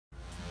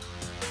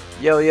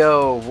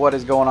Yo, what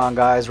is going on,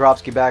 guys?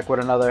 Robski back with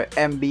another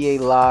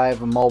NBA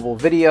Live mobile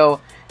video,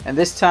 and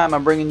this time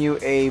I'm bringing you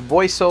a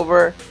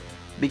voiceover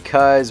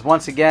because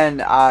once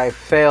again I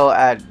fail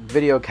at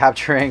video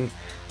capturing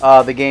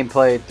the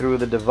gameplay through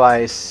the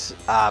device.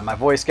 My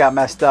voice got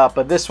messed up,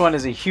 but this one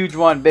is a huge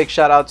one. Big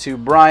shout out to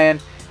Brian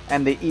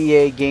and the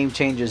EA Game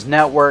Changers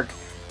Network.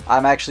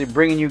 I'm actually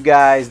bringing you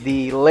guys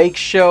the Lake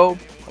Show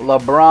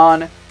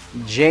LeBron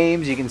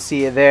James. You can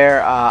see it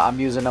there.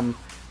 I'm using them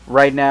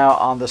right now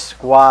on the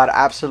squad.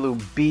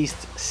 Absolute beast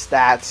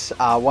stats.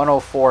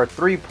 104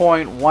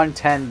 3-point,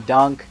 110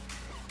 dunk.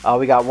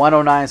 We got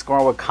 109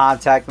 scoring with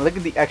contact. Look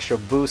at the extra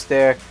boost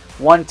there.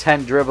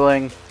 110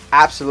 dribbling.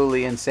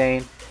 Absolutely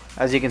insane.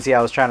 As you can see,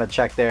 I was trying to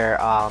check there,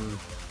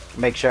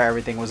 make sure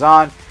everything was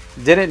on.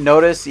 Didn't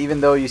notice, even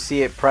though you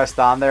see it pressed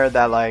on there,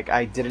 that like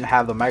I didn't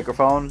have the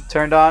microphone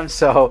turned on.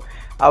 So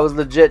I was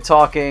legit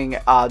talking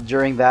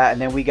during that.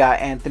 And then we got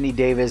Anthony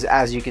Davis,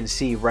 as you can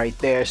see right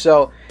there.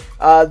 So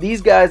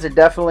these guys are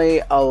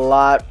definitely a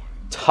lot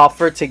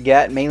tougher to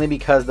get, mainly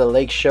because the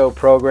Lake Show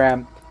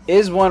program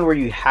is one where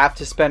you have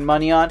to spend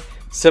money on,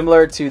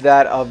 similar to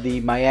that of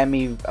the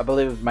Miami, I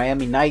believe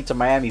Miami Knights or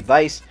Miami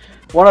Vice.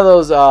 One of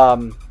those,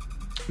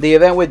 the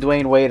event with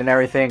Dwayne Wade and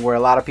everything, where a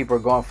lot of people are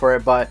going for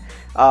it. But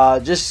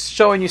just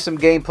showing you some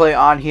gameplay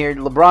on here.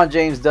 LeBron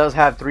James does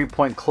have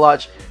 3-point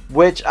clutch,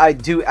 which I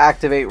do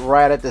activate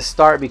right at the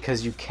start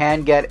because you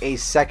can get a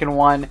second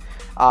one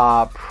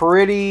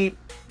pretty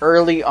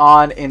early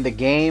on in the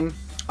game.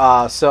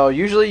 So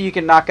usually you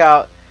can knock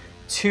out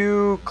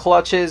 2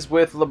 clutches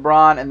with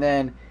LeBron, and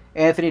then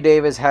Anthony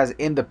Davis has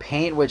in the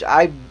paint, which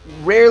I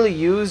rarely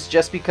use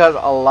just because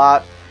a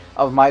lot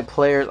of my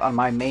players on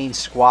my main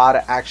squad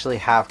actually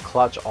have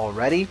clutch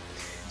already.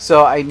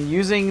 So I'm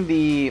using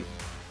the,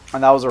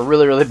 and that was a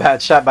really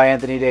bad shot by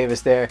Anthony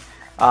Davis there,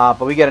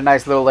 but we get a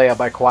nice little layup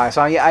by Kawhi.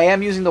 So I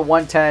am using the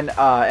 110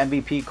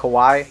 MVP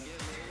Kawhi,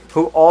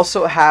 who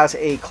also has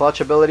a clutch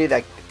ability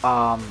that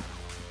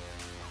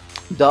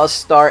does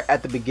start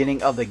at the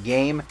beginning of the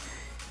game,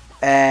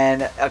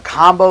 and a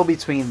combo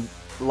between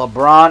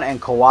LeBron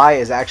and Kawhi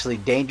is actually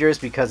dangerous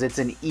because it's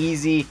an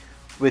easy,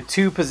 with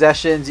 2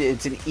 possessions,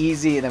 it's an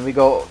easy, and then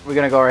we're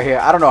gonna go right here.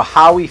 I don't know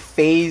how we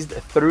phased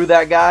through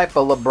that guy,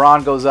 but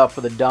LeBron goes up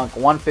for the dunk.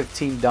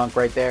 115 dunk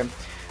right there.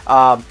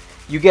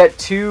 You get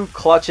 2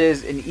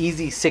 clutches, an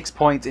easy 6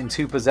 points in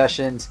 2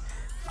 possessions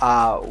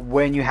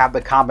when you have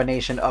the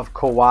combination of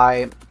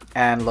Kawhi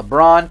and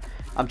LeBron.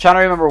 I'm trying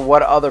to remember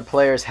what other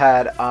players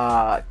had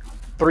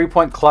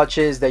 3-point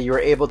clutches that you were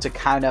able to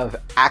kind of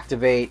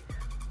activate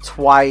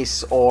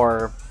twice,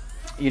 or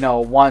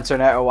once, or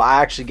not. Well,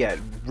 I actually get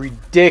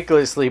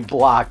ridiculously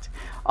blocked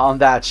on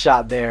that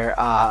shot there.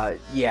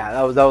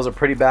 Yeah, that was a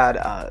pretty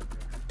bad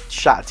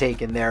shot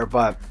taken there,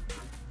 but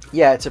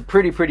yeah, it's a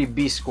pretty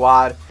beast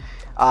squad.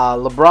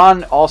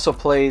 LeBron also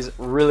plays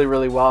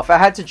really well. If I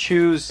had to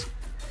choose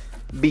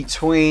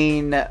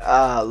between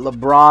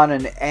LeBron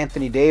and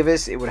Anthony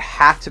Davis, it would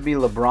have to be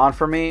LeBron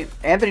for me.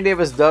 Anthony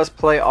Davis does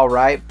play all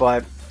right,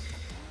 but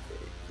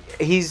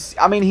he's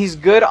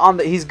good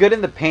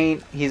in the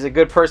paint. He's a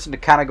good person to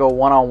kind of go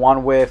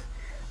one-on-one with,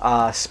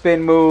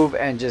 spin move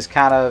and just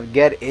kind of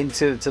get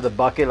into the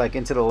bucket, like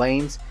into the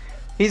lanes.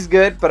 He's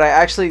good, but I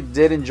actually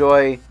did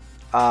enjoy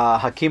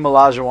Hakeem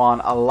Olajuwon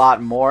a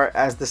lot more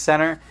as the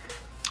center.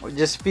 I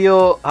just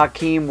feel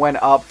Hakeem went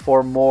up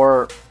for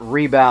more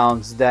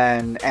rebounds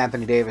than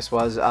Anthony Davis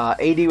was.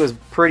 AD was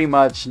pretty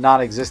much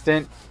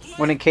non-existent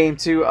when it came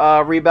to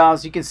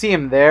rebounds. You can see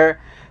him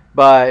there,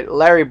 but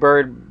Larry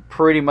Bird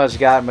pretty much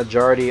got a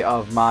majority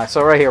of my.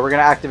 So right here, we're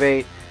gonna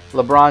activate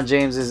LeBron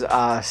James's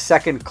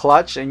second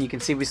clutch, and you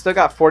can see we still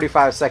got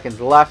 45 seconds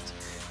left,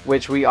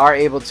 which we are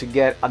able to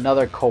get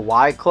another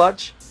Kawhi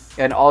clutch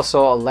and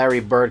also a Larry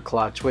Bird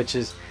clutch, which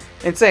is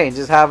insane,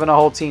 just having a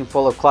whole team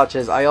full of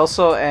clutches. I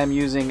also am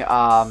using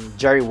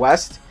Jerry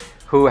West,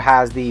 who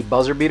has the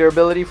buzzer beater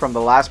ability from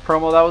the last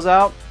promo that was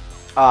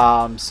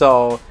out.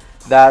 So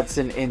that's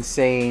an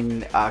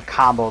insane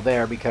combo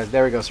there, because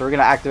there we go. So we're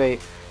gonna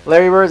activate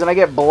Larry Bird, and I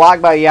get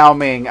blocked by Yao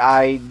Ming.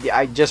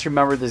 I just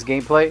remembered this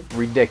gameplay.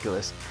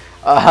 Ridiculous.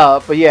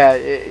 But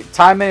yeah,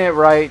 timing it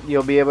right,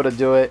 you'll be able to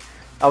do it.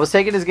 I was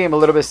taking this game a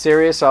little bit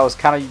serious, so I was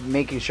kind of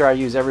making sure I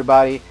use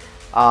everybody.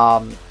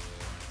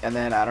 And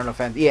then I don't know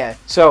if yeah.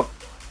 So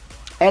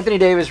Anthony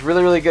Davis,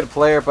 really good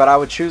player, but I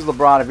would choose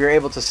LeBron. If you're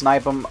able to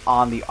snipe him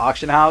on the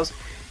auction house,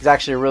 he's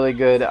actually a really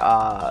good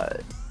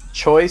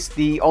choice.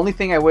 The only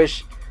thing I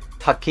wish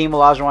Hakeem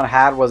Olajuwon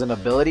had was an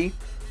ability.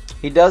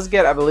 He does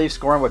get, I believe,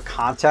 scoring with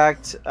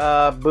contact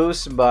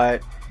boost,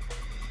 but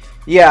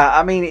yeah,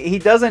 I mean, he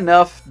does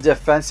enough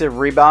defensive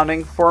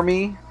rebounding for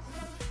me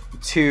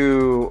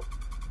to,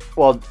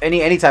 well,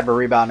 any type of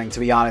rebounding, to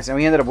be honest. And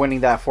we ended up winning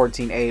that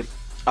 14-8.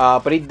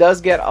 But he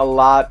does get a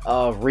lot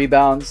of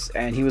rebounds,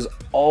 and he was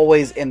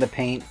always in the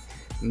paint,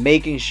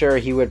 making sure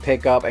he would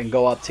pick up and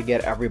go up to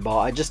get every ball.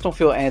 I just don't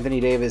feel Anthony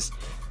Davis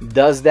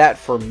does that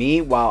for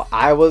me while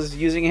I was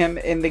using him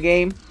in the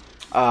game.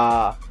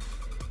 Yeah,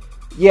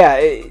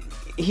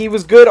 he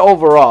was good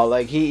overall.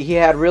 Like he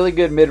had really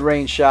good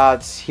mid-range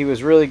shots. He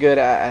was really good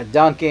at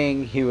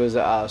dunking. He was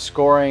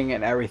scoring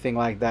and everything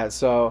like that.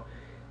 So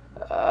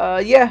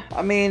yeah,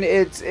 I mean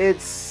it's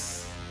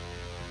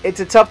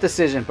a tough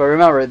decision. But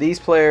remember, these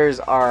players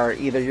are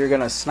either you're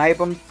gonna snipe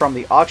them from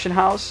the auction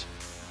house,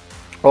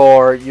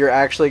 or you're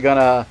actually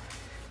gonna,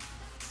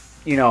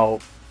 you know,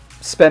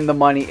 spend the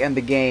money in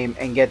the game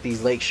and get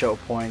these late show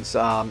points.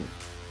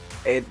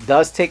 It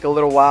does take a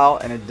little while,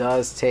 and it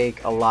does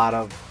take a lot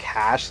of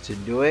cash to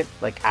do it,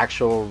 like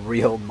actual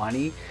real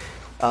money.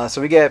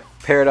 So we get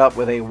paired up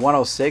with a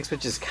 106,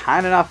 which is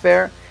kind of not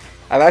fair.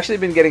 I've actually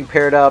been getting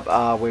paired up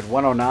with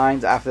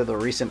 109s after the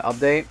recent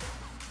update.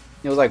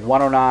 It was like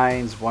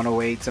 109s,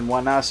 108s, and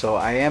whatnot. So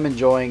I am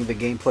enjoying the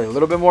gameplay a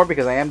little bit more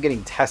because I am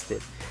getting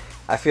tested.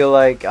 I feel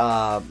like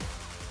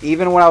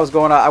even when I was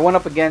going out, I went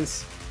up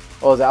against,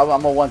 I'm a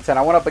 110.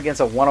 I went up against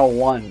a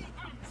 101.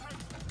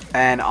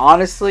 And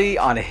honestly,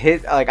 on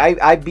his, like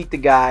I beat the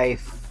guy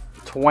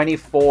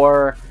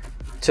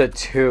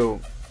 24-2.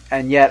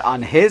 And yet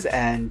on his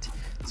end,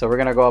 so we're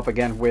going to go up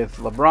again with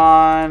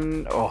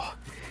LeBron. Oh,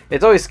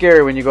 it's always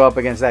scary when you go up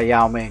against that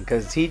Yao Ming,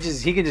 because he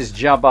can just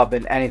jump up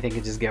and anything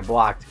can just get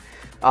blocked.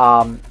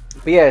 But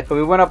yeah, but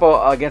we went up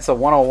against a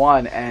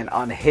 101, and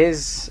on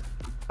his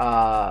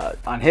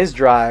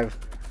drive,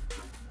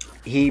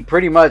 he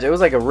pretty much, it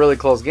was like a really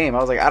close game. I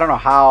was like, I don't know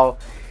how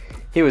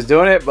he was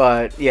doing it,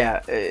 but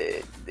yeah,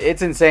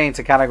 it's insane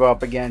to kind of go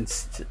up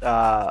against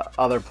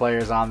other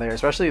players on there,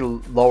 especially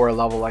lower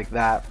level like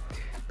that.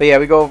 But yeah,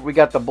 we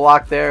got the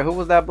block there. Who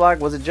was that block?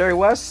 Was it Jerry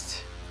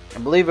West? I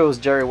believe it was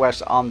Jerry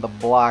West on the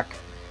block.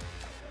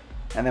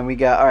 And then we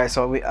got, all right,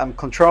 so I'm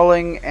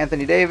controlling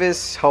Anthony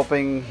Davis,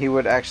 hoping he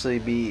would actually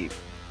be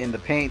in the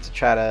paint to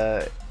try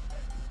to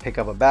pick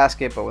up a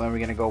basket. But then we're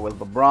going to go with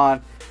LeBron.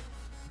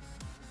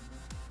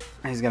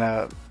 He's going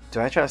to,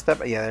 do I try to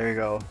step? Yeah, there you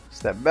go.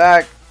 Step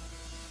back.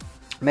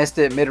 Missed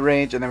it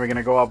mid-range. And then we're going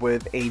to go up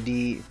with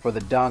AD for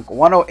the dunk.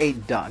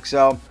 108 dunk.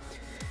 So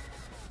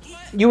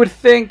you would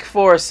think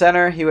for a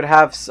center he would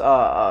have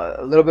a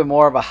little bit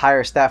more of a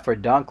higher stat for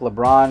dunk.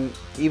 LeBron,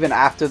 even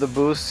after the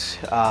boost,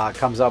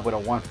 comes up with a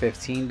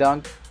 115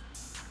 dunk,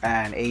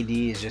 and AD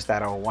is just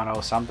at a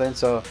 10 something.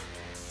 So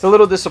it's a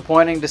little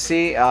disappointing to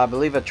see. I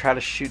believe I tried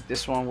to shoot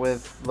this one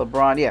with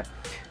LeBron. Yeah,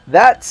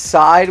 that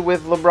side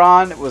with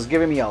LeBron was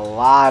giving me a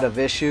lot of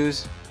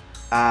issues.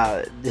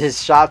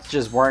 His shots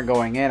just weren't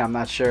going in. I'm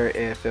not sure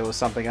if it was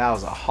something, that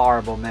was a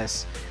horrible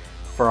miss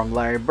from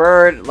Larry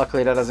Bird.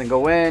 Luckily that doesn't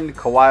go in.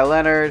 Kawhi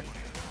Leonard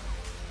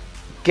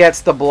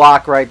gets the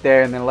block right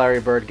there, and then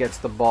Larry Bird gets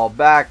the ball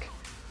back.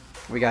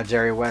 We got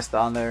Jerry West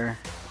on there.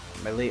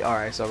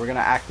 Alright, so we're going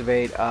to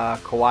activate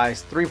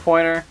Kawhi's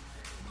three-pointer.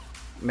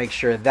 Make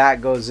sure that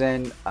goes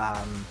in.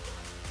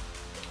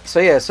 So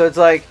yeah, so it's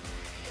like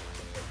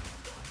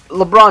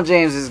LeBron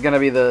James is going to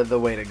be the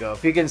way to go.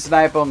 If you can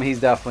snipe him, he's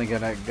definitely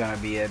gonna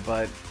be it.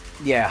 But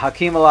yeah,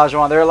 Hakeem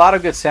Olajuwon. There are a lot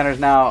of good centers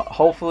now.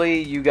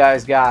 Hopefully you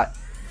guys got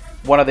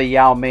one of the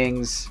Yao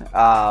Mings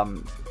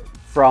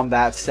from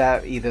that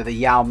set, either the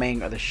Yao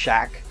Ming or the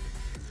Shaq.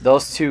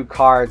 Those two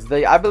cards,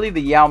 I believe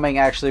the Yao Ming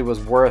actually was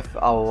worth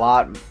a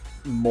lot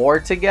more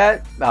to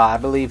get. I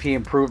believe he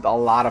improved a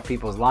lot of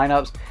people's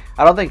lineups.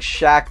 I don't think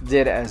Shaq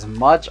did as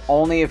much,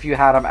 only if you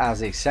had him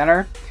as a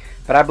center.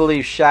 But I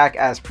believe Shaq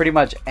as pretty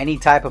much any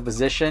type of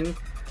position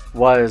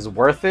was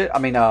worth it. I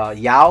mean,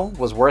 Yao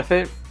was worth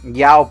it.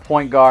 Yao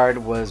point guard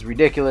was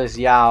ridiculous.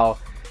 Yao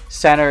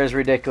center is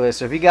ridiculous.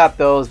 So if you got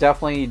those,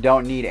 definitely you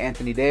don't need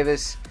Anthony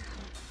Davis.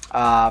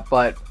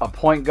 But a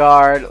point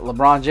guard,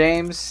 LeBron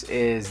James,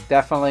 is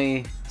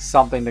definitely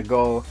something to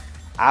go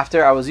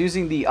after. I was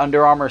using the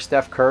Under Armour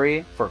Steph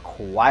Curry for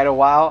quite a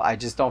while. I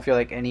just don't feel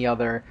like any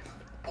other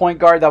point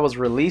guard that was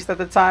released at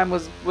the time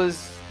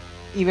was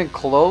even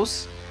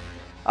close.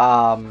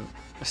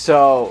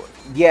 So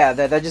yeah,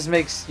 that just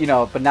makes, you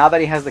know, but now that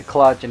he has the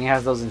clutch and he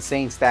has those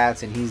insane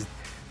stats, and he's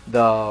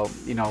the,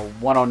 you know,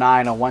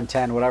 109 or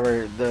 110,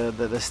 whatever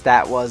the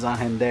stat was on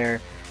him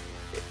there,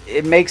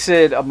 it makes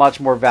it a much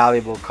more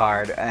valuable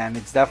card, and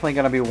it's definitely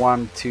going to be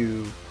one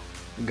to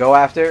go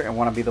after and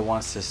want to be the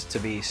ones to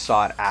be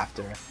sought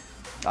after.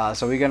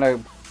 So we're going to,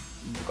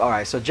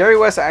 alright, so Jerry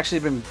West actually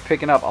been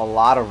picking up a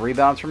lot of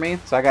rebounds for me.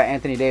 So I got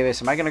Anthony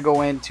Davis. Am I going to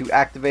go in to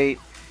activate?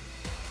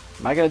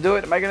 Am I going to do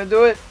it? Am I going to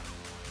do it?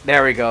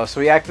 There we go.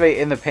 So we activate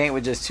in the paint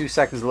with just 2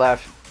 seconds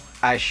left.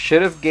 I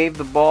should have gave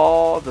the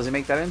ball. Does he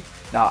make that in?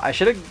 No, I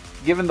should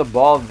have given the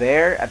ball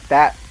there at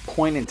that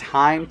point in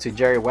time to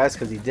Jerry West,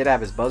 because he did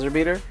have his buzzer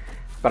beater.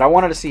 But I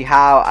wanted to see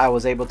how I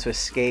was able to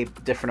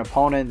escape different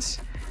opponents,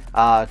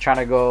 trying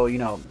to go, you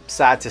know,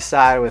 side to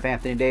side with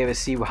Anthony Davis,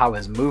 see how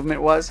his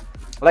movement was.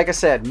 Like I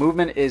said,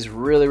 movement is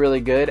really,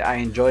 really good. I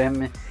enjoy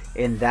him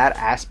in that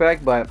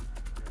aspect, but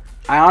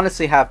I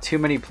honestly have too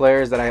many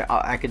players that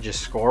I could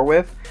just score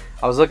with.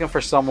 I was looking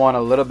for someone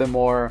a little bit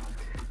more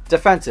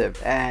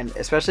defensive, and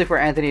especially for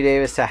Anthony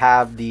Davis to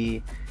have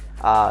the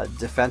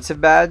defensive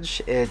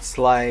badge, it's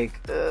like,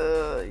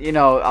 you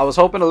know, I was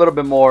hoping a little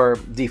bit more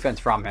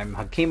defense from him.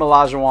 Hakeem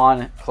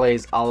Olajuwon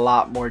plays a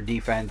lot more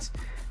defense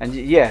And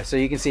yeah, so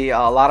you can see a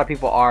lot of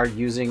people are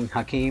using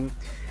Hakeem.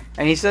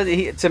 And he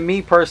said, to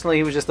me personally,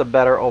 he was just a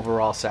better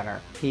overall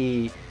center.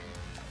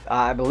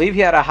 I believe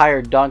he had a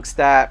higher dunk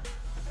stat.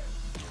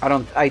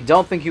 I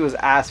don't think he was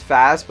as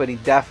fast, but he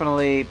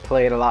definitely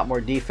played a lot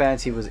more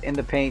defense. He was in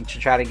the paint to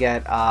try to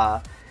get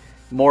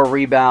more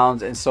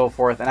rebounds and so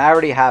forth. And I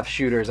already have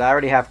shooters. I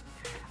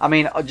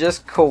mean,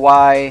 just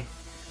Kawhi,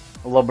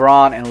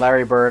 LeBron, and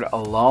Larry Bird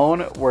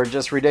alone were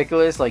just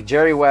ridiculous. Like,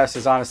 Jerry West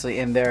is honestly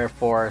in there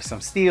for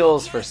some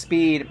steals, for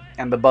speed,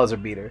 and the buzzer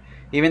beater.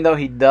 Even though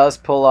he does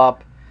pull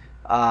up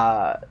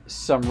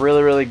some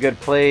really good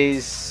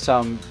plays,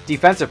 some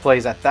defensive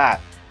plays at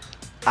that.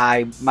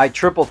 My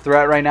triple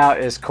threat right now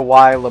is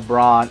Kawhi,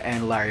 LeBron,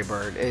 and Larry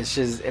Bird. It's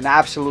just an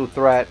absolute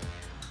threat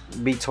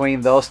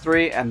between those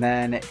three. And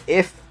then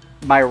if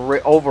my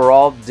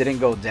overall didn't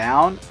go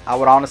down, I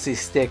would honestly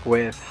stick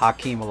with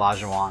Hakeem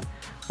Olajuwon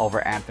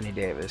over Anthony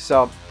Davis.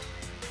 So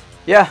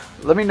yeah,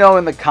 let me know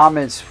in the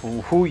comments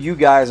who you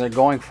guys are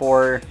going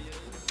for.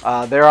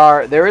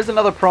 There is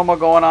another promo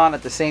going on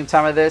at the same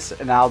time of this,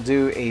 and I'll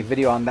do a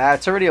video on that.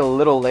 It's already a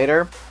little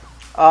later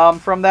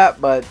from that,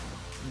 but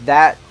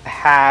that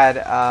had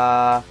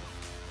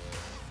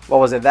what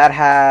was it? That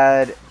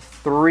had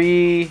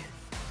 3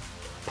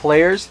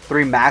 players,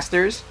 3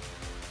 masters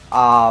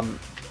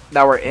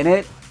that were in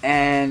it,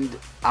 and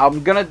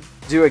I'm gonna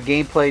do a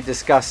gameplay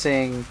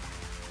discussing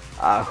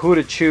who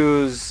to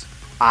choose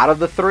out of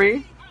the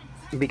 3,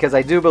 because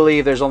I do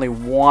believe there's only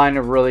one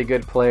really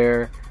good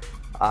player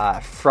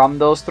from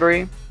those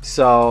 3.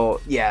 So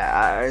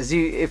yeah,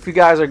 if you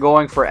guys are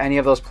going for any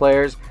of those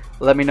players,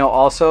 let me know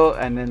also,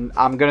 and then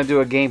I'm gonna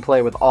do a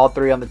gameplay with all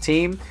 3 on the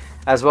team,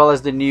 as well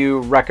as the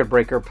new record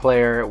breaker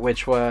player,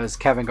 which was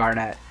Kevin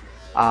Garnett.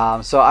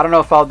 So I don't know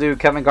if I'll do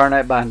Kevin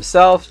Garnett by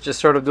himself, just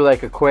sort of do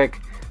like a quick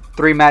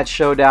 3-match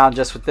showdown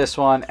just with this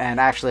one, and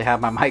actually have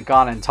my mic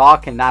on and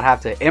talk and not have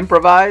to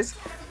improvise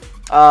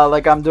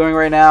like I'm doing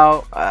right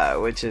now,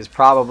 which is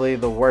probably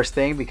the worst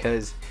thing,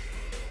 because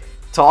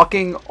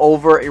talking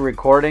over a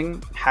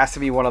recording has to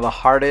be one of the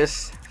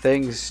hardest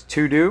things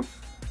to do.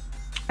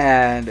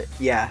 And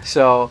yeah,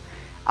 so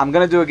I'm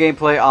gonna do a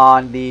gameplay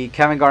on the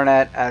Kevin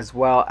Garnett as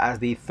well as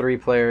the 3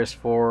 players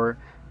for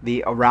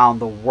the Around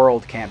the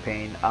World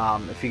campaign.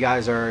 If you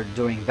guys are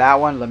doing that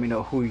one, let me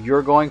know who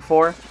you're going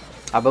for.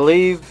 I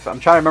believe, I'm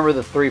trying to remember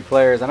the 3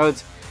 players. I know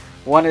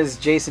one is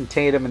Jason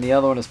Tatum and the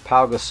other one is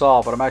Pau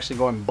Gasol, but I'm actually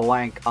going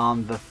blank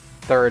on the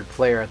 3rd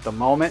player at the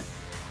moment.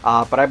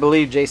 But I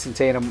believe Jason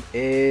Tatum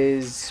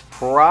is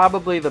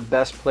probably the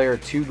best player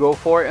to go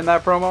for in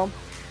that promo.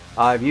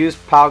 I've used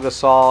Pau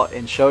Gasol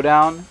in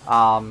Showdown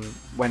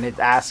when it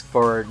asked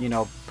for, you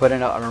know, put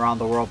in an Around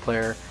the World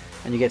player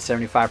and you get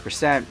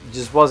 75%.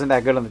 Just wasn't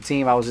that good on the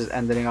team. I was just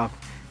ending up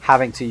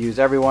having to use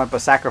everyone, but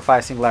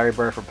sacrificing Larry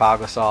Bird for Pau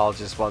Gasol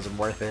just wasn't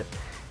worth it.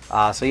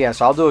 So yeah,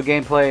 so I'll do a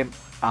gameplay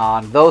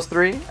on those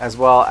 3 as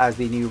well as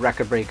the new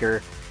record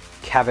breaker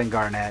Kevin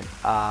Garnett.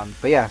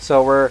 But yeah,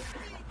 so we're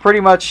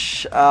pretty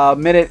much a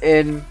minute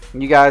in.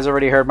 You guys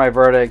already heard my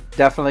verdict.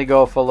 Definitely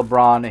go for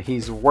LeBron.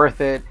 He's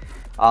worth it.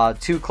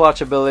 2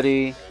 clutch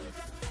ability,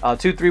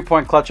 2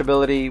 3-point clutch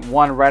ability,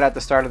 1 right at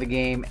the start of the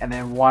game, and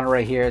then 1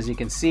 right here, as you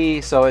can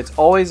see. So it's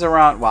always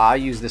around, well, I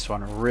use this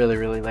one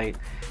really late,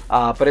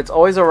 but it's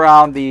always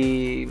around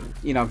the,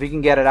 you know, if you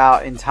can get it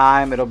out in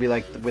time, it'll be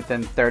like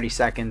within 30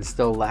 seconds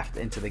still left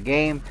into the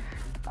game.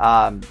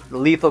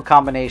 Lethal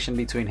combination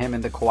between him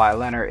and the Kawhi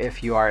Leonard.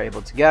 If you are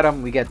able to get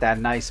him, we get that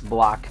nice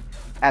block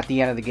at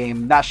the end of the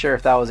game. Not sure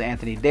if that was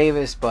Anthony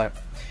Davis, but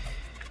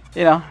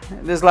you know,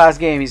 this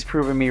last game he's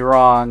proven me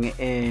wrong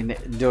in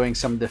doing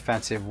some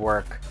defensive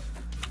work.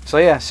 So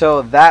yeah,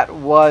 so that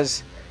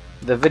was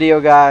the video,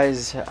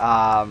 guys.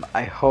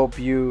 I hope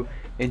you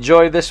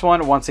enjoyed this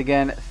one. Once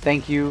again,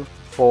 thank you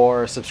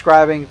for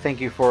subscribing, thank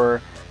you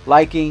for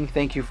liking,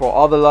 thank you for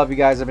all the love you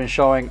guys have been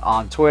showing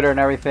on Twitter and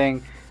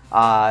everything.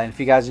 And if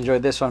you guys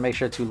enjoyed this one, make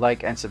sure to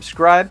like and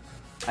subscribe,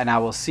 and I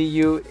will see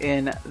you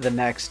in the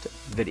next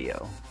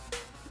video.